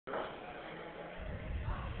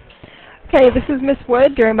Okay, this is Miss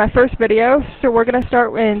Wood during my first video. So we're going to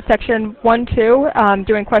start in section 1-2,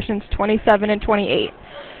 doing questions 27 and 28.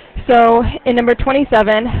 So in number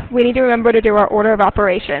 27, we need to remember to do our order of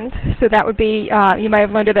operations. So that would be, you might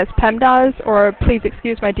have learned it as PEMDAS, or please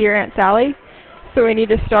excuse my dear Aunt Sally. So we need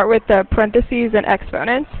to start with the parentheses and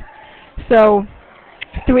exponents. So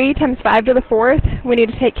 3 times 5 to the 4th, we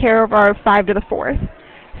need to take care of our 5 to the 4th.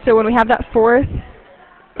 So when we have that fourth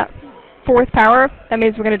power, that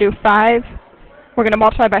means we're going to do 5. We're going to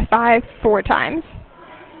multiply by 5 4 times.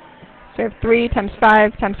 So we have 3 times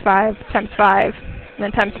 5 times 5 times 5, and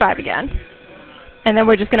then times 5 again. And then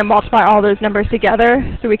we're just going to multiply all those numbers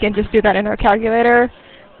together, so we can just do that in our calculator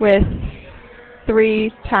with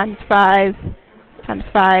 3 times 5 times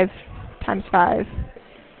 5 times 5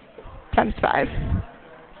 times 5,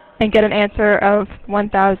 and get an answer of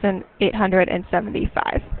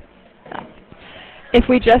 1,875. If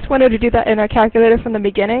we just wanted to do that in our calculator from the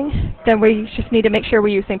beginning, then we just need to make sure we're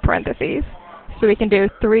using parentheses. So we can do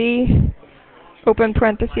 3, open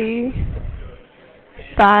parentheses,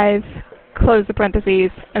 5, close the parentheses,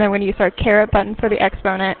 and then we're going to use our caret button for the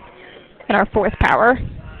exponent and our 4th power.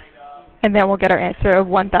 And then we'll get our answer of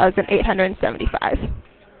 1,875.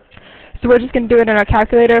 So we're just going to do it in our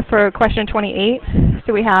calculator for question 28.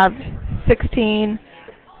 So we have 16,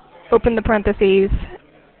 open the parentheses,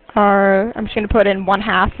 I'm just going to put in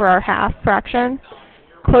 1/2 for our half fraction,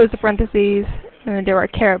 close the parentheses, and then do our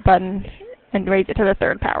caret button and raise it to the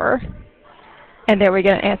 3rd power. And there we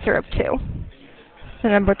get an answer of 2. So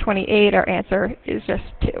number 28, our answer is just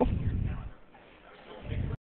 2.